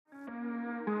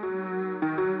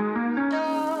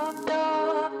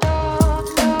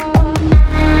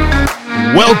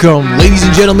Welcome, ladies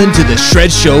and gentlemen, to the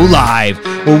Shred Show Live,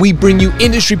 where we bring you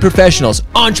industry professionals,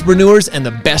 entrepreneurs, and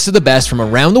the best of the best from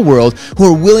around the world who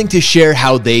are willing to share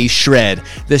how they shred,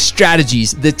 the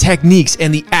strategies, the techniques,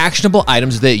 and the actionable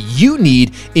items that you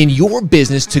need in your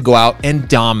business to go out and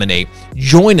dominate.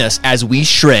 Join us as we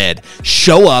shred,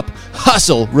 show up,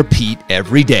 hustle, repeat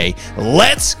every day.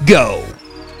 Let's go.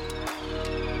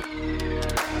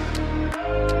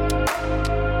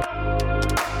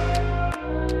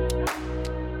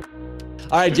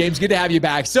 All right, James, good to have you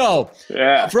back. So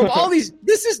from all these,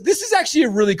 this is actually a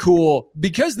really cool,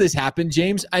 because this happened,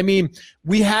 James. I mean,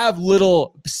 we have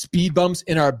little speed bumps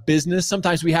in our business.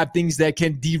 Sometimes we have things that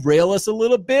can derail us a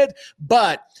little bit,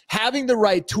 but having the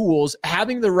right tools,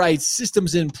 having the right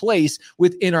systems in place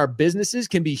within our businesses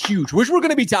can be huge, which we're going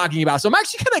to be talking about. So I'm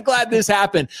actually kind of glad this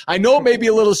happened. I know it may be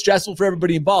a little stressful for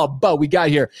everybody involved, but we got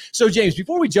here. So James,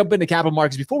 before we jump into capital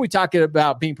markets, before we talk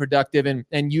about being productive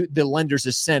and you, the lender's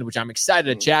ascent, which I'm excited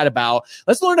to chat about,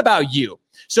 let's learn about you.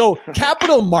 So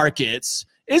capital markets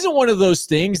isn't one of those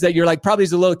things that you're like, probably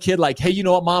as a little kid, like, hey, you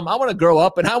know what, Mom, I want to grow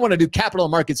up and I want to do capital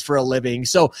markets for a living.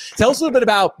 So tell us a little bit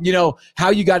about, how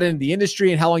you got into the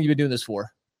industry and how long you've been doing this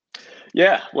for.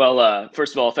 Yeah. Well,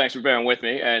 first of all, thanks for bearing with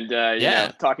me and,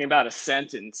 talking about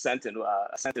ascent and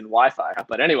Wi-Fi.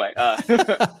 But anyway,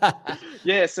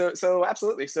 yeah, so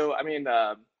absolutely. So, I mean,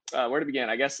 where to begin?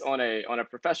 I guess on a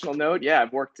professional note,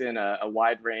 I've worked in a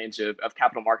wide range of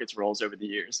capital markets roles over the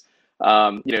years.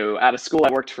 Out of school,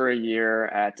 I worked for a year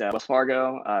at Wells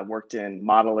Fargo. I worked in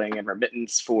modeling and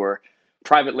remittance for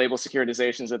private label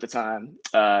securitizations at the time.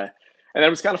 And it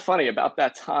was kind of funny. About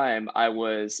that time, I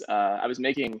was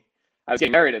getting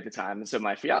married at the time. And so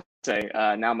my fiance,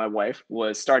 now my wife,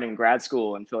 was starting grad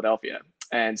school in Philadelphia.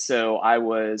 And so I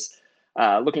was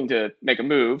looking to make a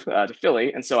move to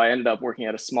Philly. And so I ended up working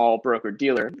at a small broker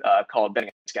dealer called Benning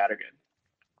 & Scattergood.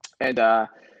 And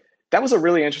that was a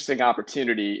really interesting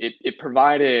opportunity. It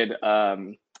provided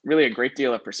really a great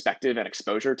deal of perspective and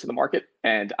exposure to the market.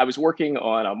 And I was working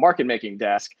on a market making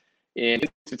desk in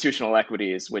institutional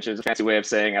equities, which is a fancy way of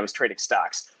saying I was trading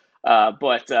stocks.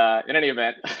 But in any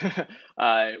event,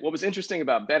 what was interesting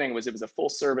about Benning was it was a full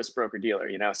service broker dealer,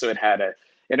 so it had an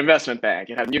investment bank,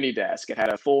 it had a muni desk, it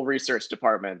had a full research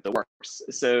department, the works.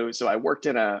 So I worked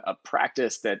in a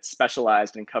practice that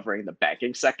specialized in covering the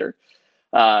banking sector.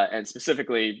 And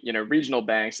specifically, regional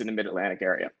banks in the Mid-Atlantic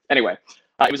area. Anyway,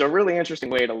 it was a really interesting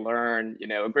way to learn,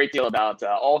 a great deal about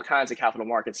all kinds of capital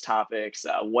markets topics,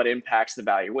 what impacts the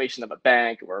valuation of a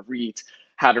bank or a REIT,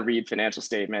 how to read financial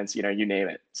statements, you name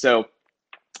it. So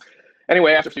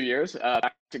anyway, after a few years,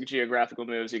 back to geographical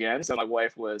moves again. So my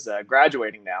wife was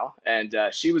graduating now, and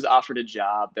she was offered a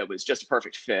job that was just a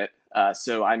perfect fit.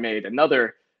 So I made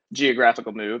another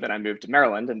geographical move, and I moved to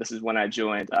Maryland, and this is when I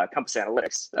joined Compass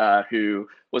Analytics, who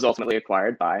was ultimately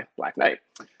acquired by Black Knight.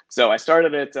 So I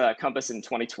started at Compass in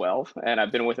 2012, and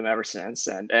I've been with them ever since.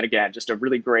 And again, just a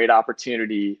really great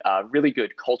opportunity, really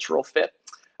good cultural fit.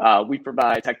 We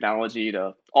provide technology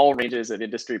to all ranges of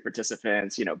industry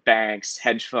participants, banks,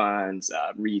 hedge funds,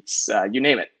 REITs, you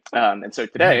name it. And so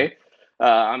today,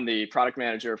 I'm the product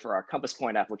manager for our Compass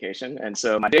Point application. And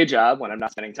so my day job, when I'm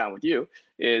not spending time with you,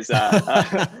 is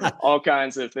all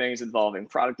kinds of things involving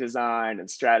product design and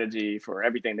strategy for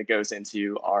everything that goes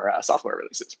into our software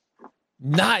releases.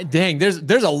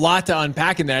 There's a lot to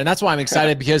unpack in there. And that's why I'm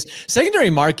excited, because secondary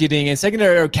marketing and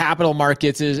secondary capital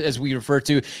markets, as we refer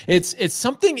to, it's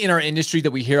something in our industry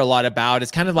that we hear a lot about. It's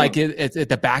kind of like it's at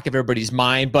the back of everybody's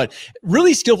mind, but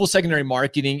really skillful secondary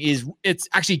marketing it's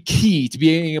actually key to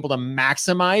being able to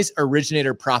maximize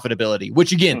originator profitability,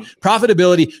 which again,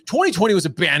 profitability, 2020 was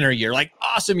a banner year, like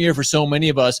awesome year for so many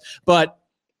of us, but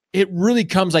it really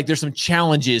comes like there's some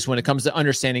challenges when it comes to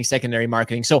understanding secondary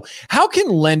marketing. So how can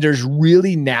lenders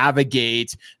really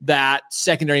navigate that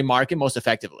secondary market most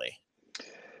effectively?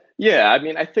 Yeah, I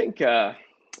mean, I think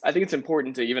it's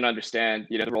important to even understand,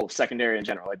 the role of secondary in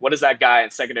general. Like, what does that guy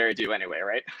in secondary do anyway,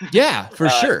 right? Yeah, for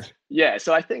sure. Yeah,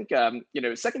 so I think,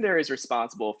 secondary is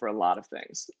responsible for a lot of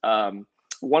things.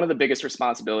 One of the biggest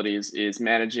responsibilities is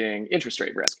managing interest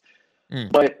rate risk.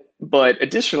 But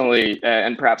additionally,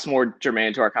 and perhaps more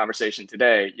germane to our conversation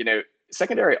today,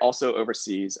 secondary also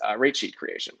oversees rate sheet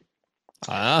creation.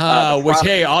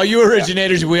 Hey, all you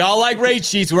originators, we all like rate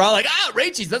sheets. We're all like,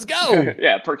 rate sheets, let's go.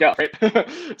 Yeah, per cal, right?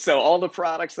 So all the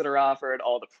products that are offered,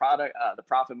 all the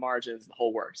profit margins, the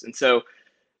whole works. And so,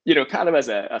 kind of as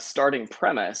a starting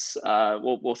premise,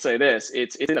 we'll say this: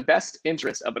 it's in the best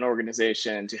interest of an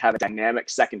organization to have a dynamic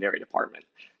secondary department,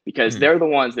 because they're the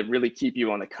ones that really keep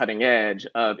you on the cutting edge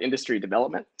of industry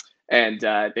development. And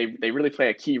they really play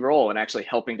a key role in actually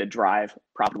helping to drive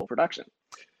profitable production.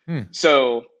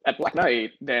 So at Black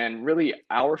Knight, then really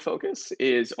our focus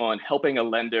is on helping a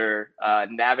lender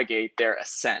navigate their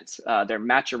ascent, their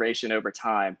maturation over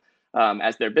time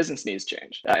as their business needs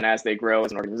change and as they grow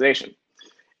as an organization.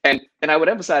 And I would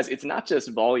emphasize it's not just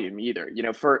volume either.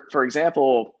 For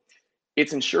example,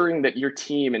 it's ensuring that your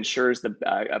team ensures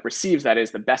receives that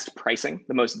is the best pricing,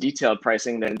 the most detailed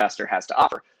pricing that an investor has to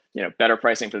offer. Better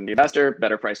pricing for the investor,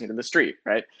 better pricing to the street,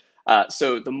 right?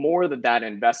 So the more that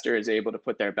investor is able to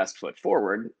put their best foot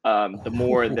forward, the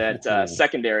more that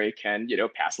secondary can,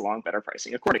 pass along better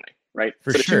pricing accordingly, right?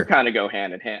 So the two kind of go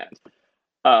hand in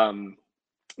hand.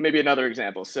 Maybe another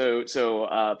example. So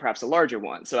perhaps a larger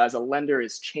one. So as a lender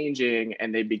is changing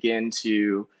and they begin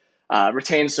to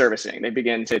retain servicing, they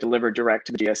begin to deliver direct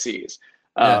to the GSEs.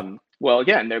 Well,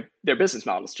 again, their business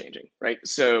model is changing, right?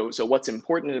 So what's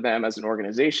important to them as an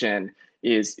organization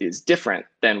is different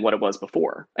than what it was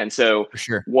before. And so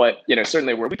what,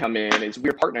 certainly where we come in is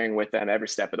we're partnering with them every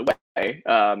step of the way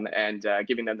and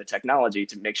giving them the technology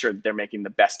to make sure that they're making the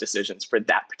best decisions for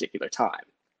that particular time.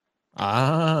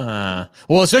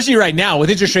 Well, especially right now with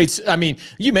interest rates. I mean,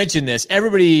 you mentioned this.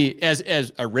 Everybody,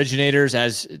 as originators,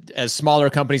 as smaller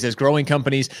companies, as growing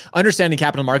companies, understanding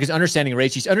capital markets, understanding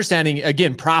rate sheets, understanding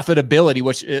again profitability,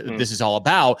 which this is all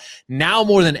about. Now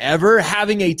more than ever,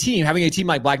 having a team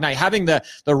like Black Knight, having the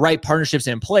right partnerships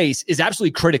in place is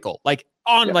absolutely critical. Like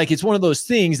it's one of those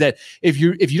things that if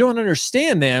you don't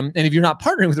understand them and if you're not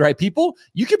partnering with the right people,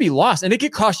 you could be lost, and it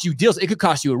could cost you deals. It could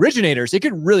cost you originators. It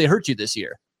could really hurt you this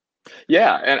year.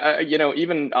 Yeah, and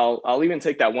even I'll even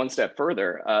take that one step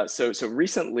further. So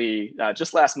recently,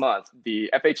 just last month, the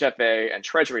FHFA and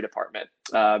Treasury Department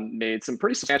made some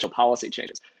pretty substantial policy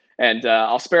changes, and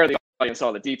I'll spare the audience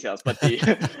all the details. But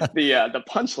the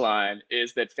punchline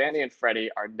is that Fannie and Freddie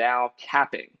are now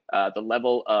capping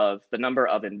the number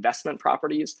of investment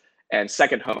properties and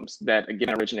second homes that a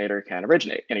given originator can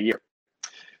originate in a year.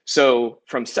 So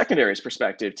from secondary's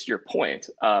perspective, to your point,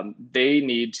 they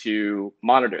need to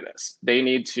monitor this. They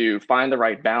need to find the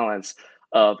right balance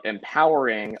of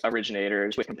empowering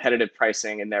originators with competitive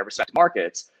pricing in their respective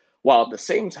markets, while at the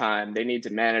same time, they need to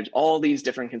manage all these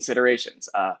different considerations.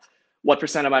 What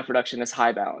percent of my production is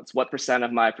high balance? What percent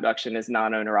of my production is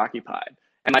non-owner occupied?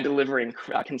 Am I delivering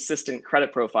consistent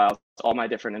credit profiles to all my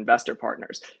different investor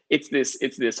partners? It's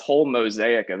this whole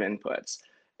mosaic of inputs.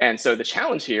 And so the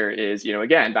challenge here is,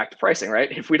 again, back to pricing,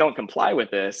 right? If we don't comply with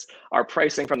this, our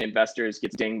pricing from the investors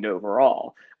gets dinged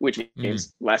overall, which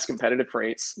means less competitive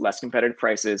rates, less competitive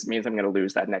prices means I'm going to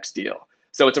lose that next deal.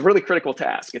 So it's a really critical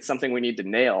task. It's something we need to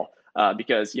nail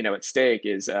because, at stake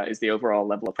is the overall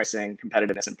level of pricing,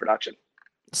 competitiveness, and production.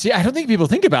 See, I don't think people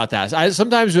think about that.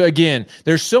 Sometimes, again,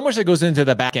 there's so much that goes into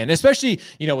the back end, especially,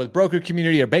 with broker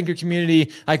community or banker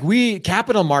community. Like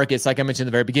capital markets, like I mentioned in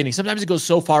the very beginning, sometimes it goes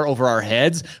so far over our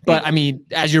heads. But I mean,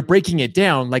 as you're breaking it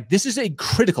down, this is a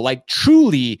critical,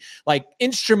 truly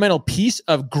instrumental piece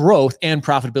of growth and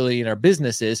profitability in our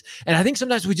businesses. And I think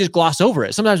sometimes we just gloss over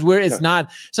it. Sometimes it's not,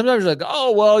 sometimes we're like,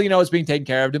 oh, well, it's being taken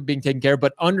care of,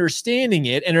 but understanding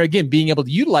it and again, being able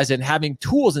to utilize it and having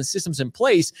tools and systems in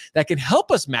place that can help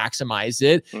us maximize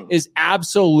it is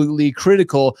absolutely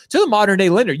critical to the modern day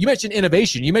lender. You mentioned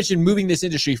innovation. You mentioned moving this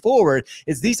industry forward.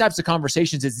 It's these types of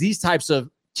conversations. It's these types of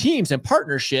teams and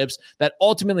partnerships that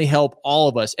ultimately help all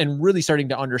of us and really starting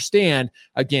to understand,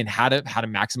 again, how to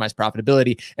maximize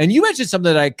profitability. And you mentioned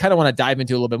something that I kind of want to dive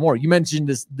into a little bit more. You mentioned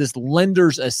this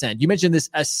lender's ascent. You mentioned this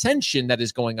ascension that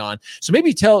is going on. So maybe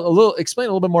explain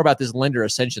a little bit more about this lender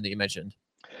ascension that you mentioned.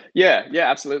 Yeah,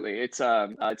 absolutely. It's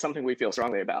something we feel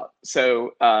strongly about.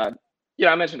 So, I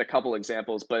mentioned a couple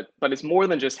examples, but it's more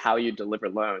than just how you deliver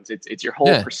loans. It's your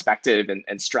whole perspective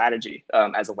and strategy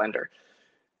as a lender.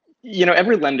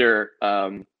 Every lender,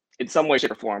 in some way,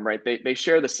 shape, or form, right? They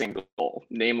share the same goal,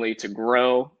 namely to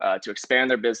grow, to expand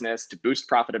their business, to boost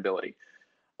profitability.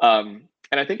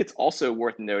 And I think it's also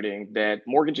worth noting that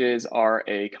mortgages are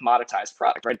a commoditized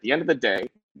product, right? At the end of the day,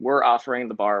 we're offering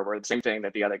the borrower the same thing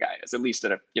that the other guy is, at least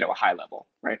at a high level,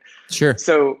 right? Sure.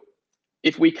 So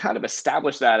if we kind of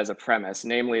establish that as a premise,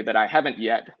 namely that I haven't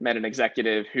yet met an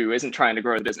executive who isn't trying to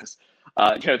grow the business,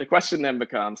 the question then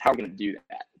becomes, how are we going to do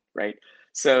that, right?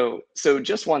 So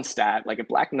just one stat, like at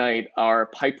Black Knight, our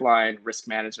pipeline risk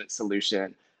management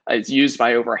solution is used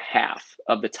by over half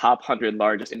of the top 100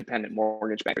 largest independent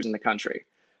mortgage bankers in the country.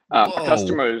 Our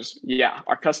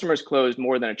customers closed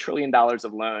more than $1 trillion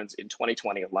of loans in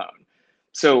 2020 alone.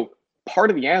 So part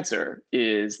of the answer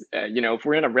is, if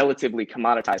we're in a relatively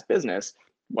commoditized business,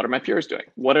 what are my peers doing?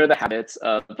 What are the habits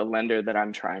of the lender that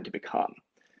I'm trying to become?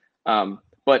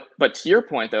 But to your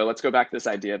point, though, let's go back to this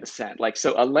idea of ascent.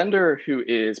 So a lender who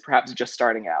is perhaps just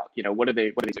starting out, what are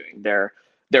they doing? They're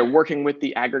They're working with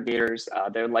the aggregators.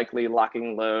 They're likely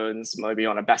locking loans, maybe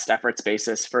on a best efforts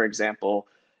basis, for example.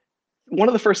 One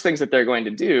of the first things that they're going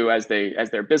to do as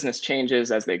their business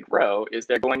changes, as they grow, is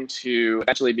they're going to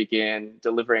eventually begin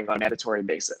delivering on a mandatory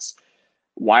basis.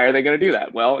 Why are they going to do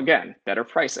that? Well, again, better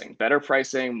pricing,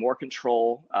 more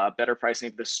control, better pricing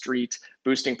of the street,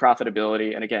 boosting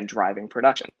profitability, and again, driving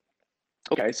production.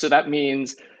 Okay, so that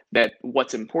means that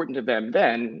what's important to them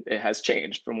then, it has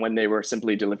changed from when they were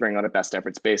simply delivering on a best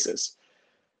efforts basis.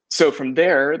 So from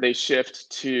there, they shift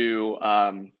to,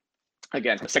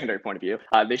 again, from a secondary point of view,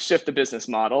 they shift the business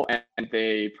model and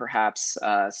they perhaps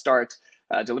start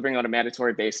delivering on a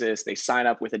mandatory basis. They sign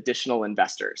up with additional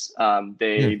investors.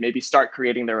 They maybe start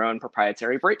creating their own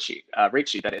proprietary rate sheet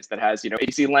that has,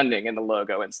 ABC lending in the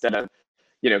logo instead of,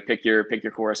 pick your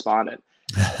correspondent.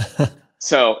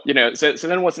 So, so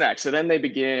then what's next? So then they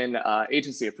begin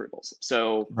agency approvals.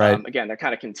 So again, they're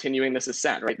kind of continuing this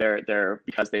ascent, right? They're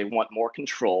because they want more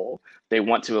control. They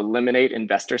want to eliminate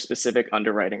investor-specific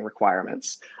underwriting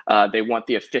requirements. They want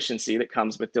the efficiency that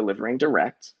comes with delivering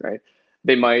direct, right?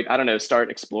 They might,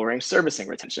 start exploring servicing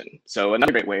retention. So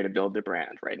another great way to build their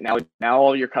brand, right? Now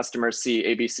all your customers see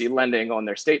ABC lending on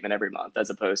their statement every month, as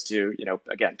opposed to,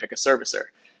 again, pick a servicer.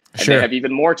 And they have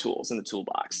even more tools in the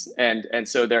toolbox. And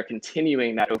so they're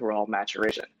continuing that overall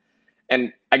maturation.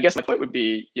 And I guess my point would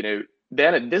be,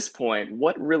 then at this point,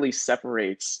 what really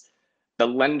separates the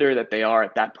lender that they are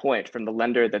at that point from the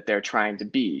lender that they're trying to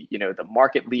be, the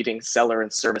market leading seller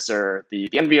and servicer, the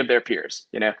envy of their peers,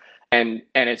 and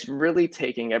it's really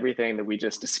taking everything that we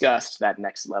just discussed to that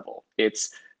next level.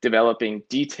 It's developing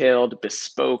detailed,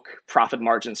 bespoke profit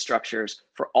margin structures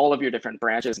for all of your different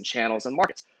branches and channels and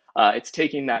markets. It's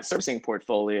taking that servicing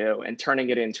portfolio and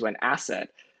turning it into an asset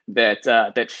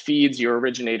that feeds your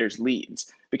originators'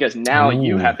 leads, because now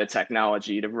you have the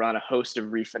technology to run a host of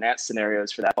refinance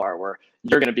scenarios for that borrower.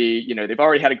 You're going to be, they've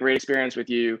already had a great experience with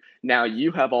you. Now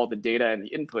you have all the data and the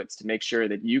inputs to make sure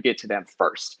that you get to them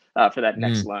first for that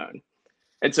next loan.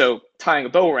 And so tying a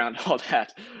bow around all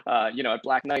that, at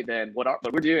Black Knight, then what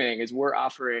we're doing is we're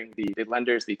offering the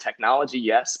lenders the technology,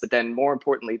 yes, but then more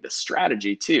importantly, the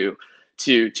strategy too,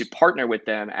 to partner with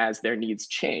them as their needs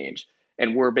change.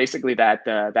 And we're basically that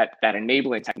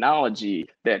enabling technology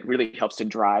that really helps to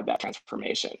drive that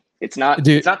transformation. It's not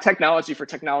technology for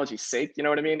technology's sake. You know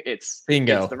what I mean? It's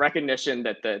the recognition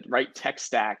that the right tech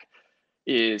stack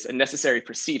is a necessary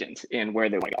precedent in where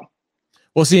they want to go.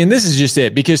 Well, see, and this is just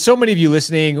it, because so many of you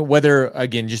listening, whether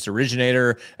again just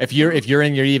originator, if you're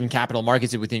in your even capital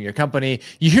markets within your company,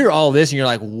 you hear all this and you're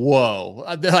like, whoa,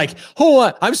 they're like, hold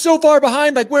on, I'm so far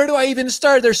behind. Like, where do I even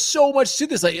start? There's so much to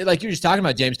this. Like you're just talking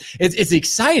about, James. It's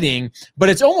exciting, but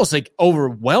it's almost like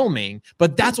overwhelming.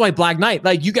 But that's why Black Knight,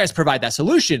 like you guys provide that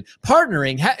solution,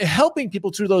 partnering, helping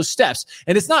people through those steps.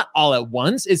 And it's not all at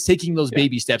once. It's taking those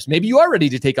baby steps. Maybe you are ready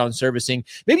to take on servicing.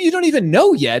 Maybe you don't even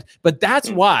know yet, but that's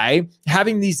why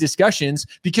having these discussions,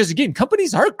 because again,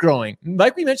 companies are growing.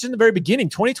 Like we mentioned in the very beginning,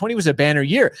 2020 was a banner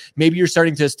year. Maybe you're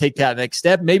starting to take that next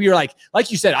step. Maybe you're like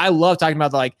you said, I love talking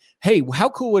about hey, how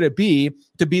cool would it be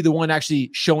to be the one actually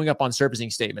showing up on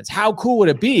servicing statements? How cool would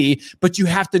it be? But you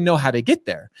have to know how to get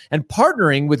there. And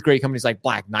partnering with great companies like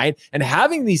Black Knight and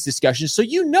having these discussions so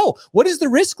what does the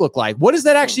risk look like? What does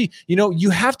that actually,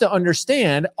 you have to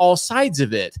understand all sides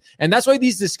of it. And that's why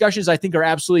these discussions, I think, are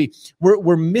absolutely,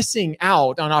 we're missing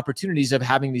out on opportunities of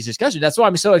having these discussions. That's why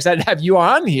I'm so excited to have you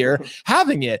on here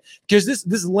having it, because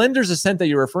this lender's ascent that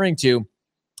you're referring to,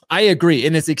 I agree.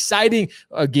 And it's exciting,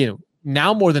 again,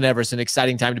 now more than ever, it's an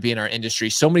exciting time to be in our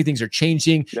industry. So many things are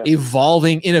changing,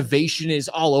 evolving. Innovation is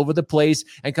all over the place.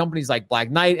 And companies like Black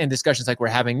Knight and discussions like we're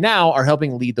having now are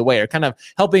helping lead the way, are kind of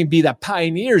helping be the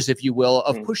pioneers, if you will,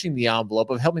 of pushing the envelope,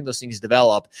 of helping those things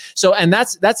develop. So, and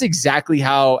that's exactly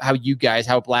how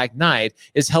Black Knight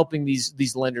is helping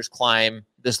these lenders climb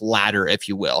this ladder, if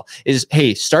you will, is,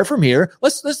 hey, start from here.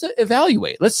 Let's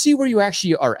evaluate. Let's see where you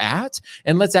actually are at.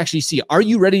 And let's actually see, are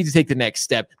you ready to take the next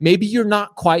step? Maybe you're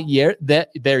not quite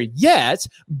there yet,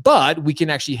 but we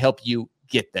can actually help you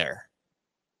get there.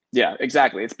 Yeah,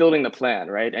 exactly. It's building the plan,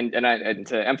 right? And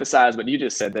to emphasize what you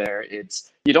just said there, it's,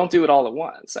 you don't do it all at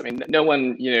once. I mean, no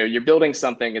one, you're building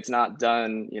something, it's not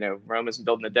done, Rome isn't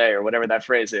built in a day, or whatever that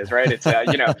phrase is, right? It's,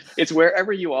 it's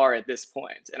wherever you are at this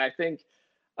point. And I think,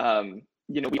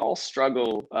 we all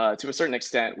struggle to a certain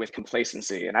extent with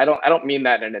complacency, and I don't mean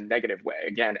that in a negative way.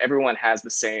 Again, everyone has the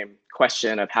same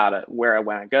question of where I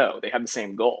want to go. They have the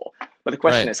same goal, but the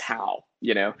question is how.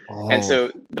 And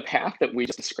so the path that we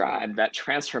just described, that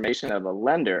transformation of a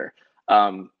lender,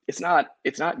 it's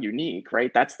not unique,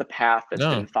 right? That's the path that's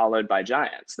been followed by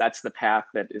giants. That's the path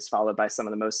that is followed by some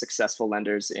of the most successful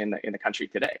lenders in the country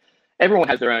today. everyone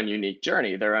has their own unique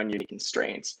journey, their own unique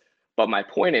constraints. But my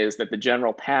point is that the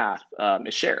general path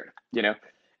is shared,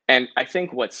 And I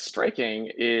think what's striking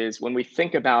is when we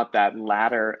think about that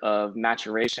ladder of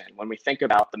maturation, when we think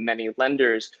about the many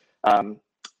lenders,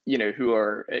 who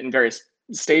are in various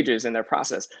stages in their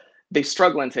process, they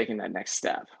struggle in taking that next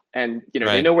step. And,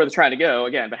 they know where they're trying to go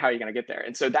again, but how are you going to get there?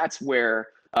 And so that's where,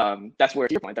 to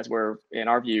your point, that's where, in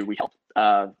our view, we help,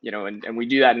 and we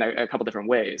do that in a couple different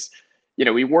ways.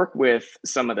 We work with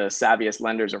some of the savviest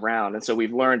lenders around. And so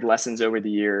we've learned lessons over the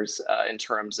years in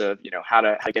terms of, how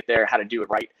to get there, how to do it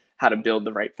right, how to build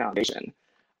the right foundation.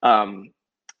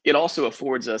 It also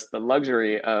affords us the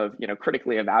luxury of,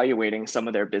 critically evaluating some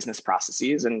of their business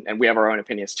processes. And we have our own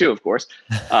opinions too, of course,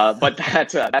 but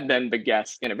that then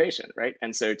begets innovation, right?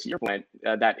 And so to your point,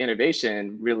 that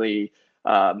innovation really,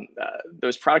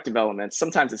 those product developments,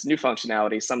 sometimes it's new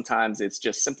functionality, sometimes it's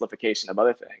just simplification of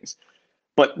other things.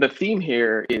 But the theme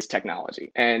here is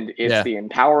technology, and it's the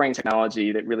empowering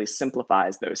technology that really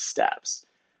simplifies those steps.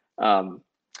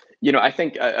 I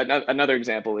think another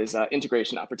example is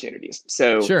integration opportunities.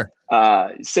 So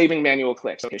saving manual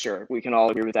clicks. Okay, sure. We can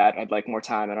all agree with that. I'd like more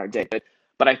time in our day.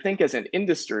 But I think as an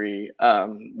industry,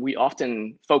 we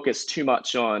often focus too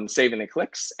much on saving the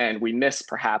clicks, and we miss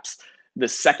perhaps the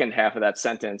second half of that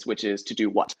sentence, which is to do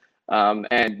what?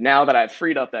 And now that I've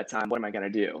freed up that time, what am I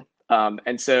going to do?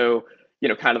 And so,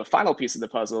 kind of the final piece of the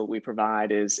puzzle we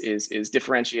provide is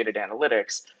differentiated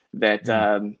analytics that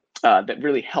that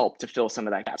really help to fill some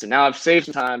of that gap. So now I've saved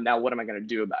some time. Now what am I going to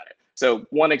do about it? So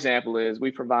one example is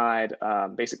we provide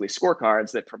basically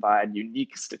scorecards that provide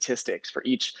unique statistics for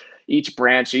each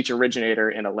branch, each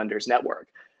originator in a lender's network.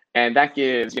 And that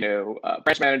gives,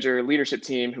 branch manager, leadership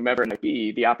team, whomever it might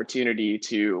be, the opportunity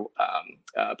to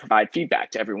provide feedback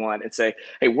to everyone and say,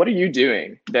 hey, what are you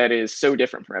doing that is so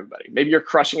different from everybody? Maybe you're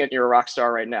crushing it and you're a rock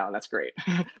star right now, and that's great.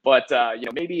 But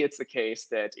maybe it's the case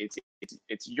that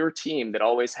it's your team that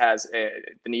always has the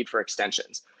need for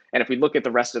extensions. And if we look at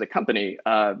the rest of the company,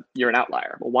 you're an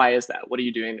outlier. Well, why is that? What are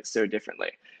you doing that's so differently?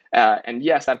 And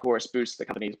yes, that of course boosts the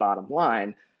company's bottom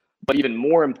line, but even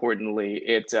more importantly,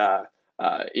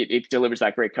 it delivers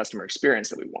that great customer experience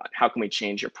that we want. How can we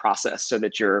change your process so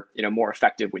that you're more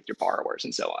effective with your borrowers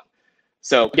and so on?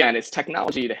 So again, it's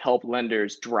technology to help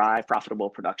lenders drive profitable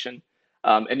production.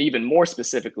 And even more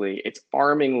specifically, it's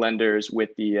arming lenders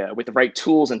with the right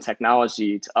tools and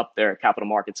technology to up their capital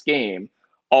markets game,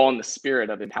 all in the spirit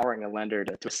of empowering a lender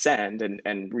to ascend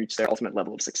and reach their ultimate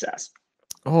level of success.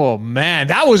 Oh, man,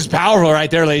 that was powerful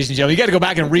right there, ladies and gentlemen. You got to go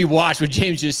back and rewatch what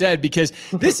James just said, because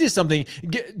this is something,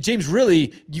 James,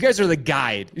 really, you guys are the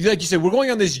guide. Like you said, we're going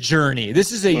on this journey.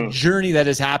 This is a journey that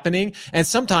is happening. And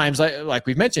sometimes, like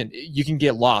we've mentioned, you can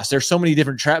get lost. There's so many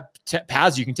different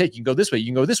paths you can take. You can go this way, you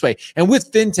can go this way. And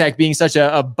with fintech being such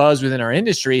a buzz within our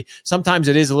industry, sometimes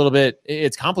it is a little bit,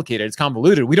 it's complicated, it's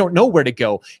convoluted. We don't know where to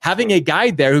go. Having a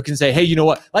guide there who can say, hey, you know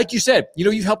what? Like you said,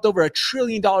 you've helped over $1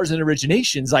 trillion in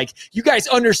originations. Like, you guys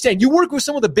understand. You work with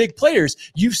some of the big players.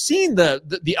 You've seen the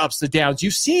ups, the downs.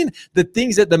 You've seen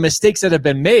the mistakes that have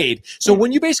been made. So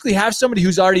when you basically have somebody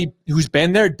who's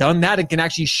been there, done that, and can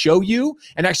actually show you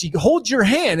and actually hold your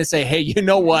hand and say, hey, you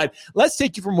know what? Let's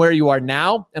take you from where you are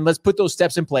now and let's put those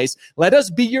steps in place. Let us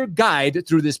be your guide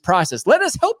through this process. Let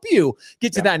us help you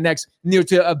get to that next, to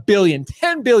 $1 billion,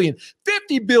 $10 billion,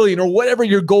 $50 billion, or whatever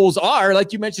your goals are.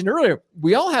 Like you mentioned earlier,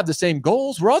 we all have the same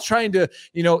goals. We're all trying to,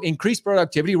 increase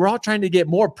productivity. We're all trying to get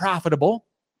more profitable.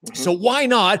 So why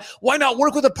not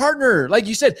work with a partner? Like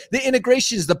you said, the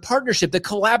integrations, the partnership, the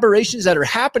collaborations that are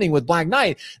happening with Black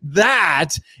Knight,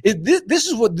 this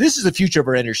is the future of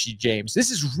our industry, James. This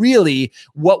is really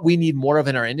what we need more of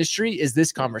in our industry, is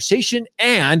this conversation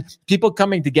and people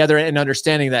coming together and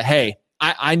understanding that, hey,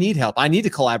 I need help. I need to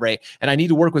collaborate, and I need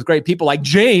to work with great people like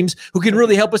James who can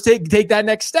really help us take that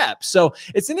next step. So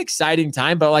it's an exciting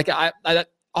time, but like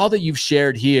all that you've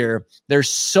shared here, there's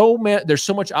so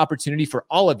much opportunity for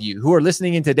all of you who are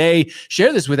listening in today.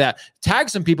 Share this with that. Tag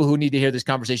some people who need to hear this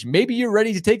conversation. Maybe you're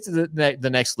ready to take to the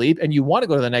next leap and you want to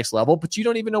go to the next level, but you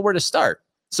don't even know where to start.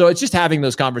 So it's just having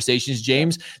those conversations,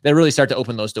 James, that really start to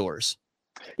open those doors.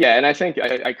 Yeah, and I think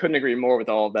I couldn't agree more with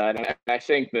all of that. And I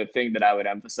think the thing that I would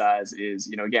emphasize is,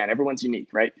 again, everyone's unique,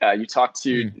 right? You talk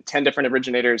to 10 different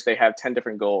originators, they have 10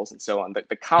 different goals and so on. But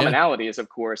the commonalities, of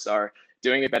course, are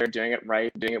doing it better, doing it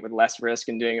right, doing it with less risk,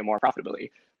 and doing it more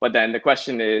profitably. But then the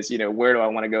question is, where do I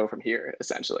want to go from here,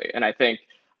 essentially? And I think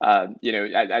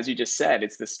as you just said,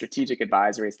 it's the strategic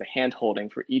advisory, it's the hand-holding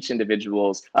for each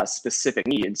individual's specific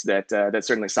needs that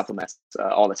certainly supplements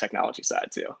all the technology side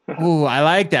too. Ooh, I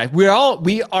like that. We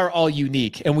are all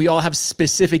unique, and we all have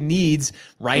specific needs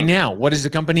right now. What does the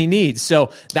company need?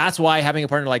 So that's why having a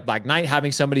partner like Black Knight,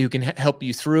 having somebody who can help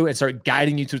you through and start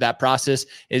guiding you through that process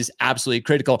is absolutely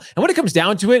critical. And when it comes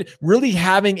down to it, really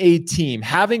having a team,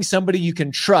 having somebody you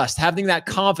can trust, having that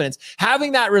confidence,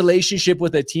 having that relationship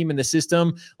with a team in the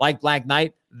system like Black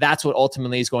Knight, that's what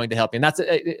ultimately is going to help you. And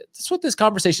that's what this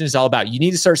conversation is all about. You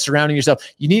need to start surrounding yourself.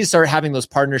 You need to start having those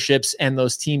partnerships and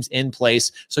those teams in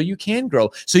place so you can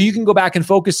grow, so you can go back and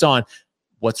focus on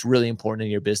what's really important in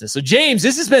your business. So James,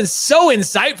 this has been so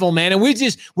insightful, man. And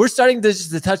we're starting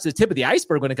to touch the tip of the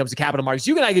iceberg when it comes to capital markets.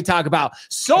 You and I could talk about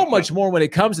so much more when it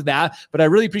comes to that, but I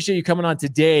really appreciate you coming on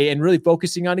today and really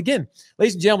focusing on, again,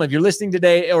 ladies and gentlemen, if you're listening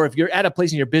today, or if you're at a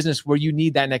place in your business where you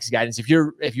need that next guidance, if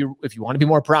you want to be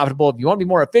more profitable, if you want to be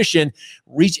more efficient,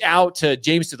 reach out to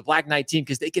James, to the Black Knight team,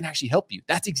 because they can actually help you.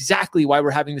 That's exactly why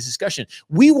we're having this discussion.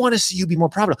 We want to see you be more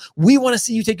profitable. We want to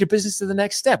see you take your business to the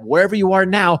next step. Wherever you are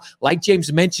now, like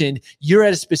James mentioned, you're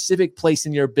at a specific place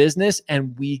in your business,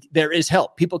 and there is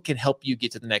help. People can help you get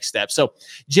to the next step. So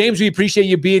James, we appreciate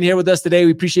you being here with us today.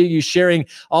 We appreciate you sharing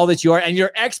all that you are and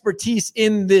your expertise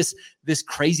in this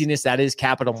craziness that is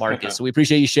capital markets. So we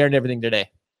appreciate you sharing everything today.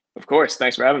 Of course.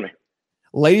 Thanks for having me.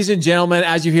 Ladies and gentlemen,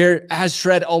 as you hear, as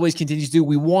Shred always continues to do,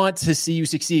 we want to see you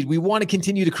succeed. We want to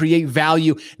continue to create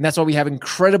value. And that's why we have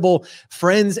incredible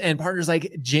friends and partners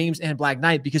like James and Black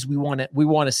Knight, because we want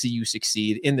to see you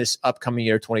succeed in this upcoming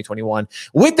year, 2021.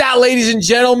 With that, ladies and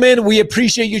gentlemen, we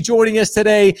appreciate you joining us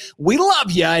today. We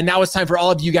love you. And now it's time for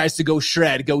all of you guys to go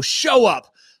shred, go show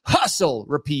up, hustle,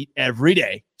 repeat every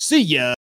day. See ya.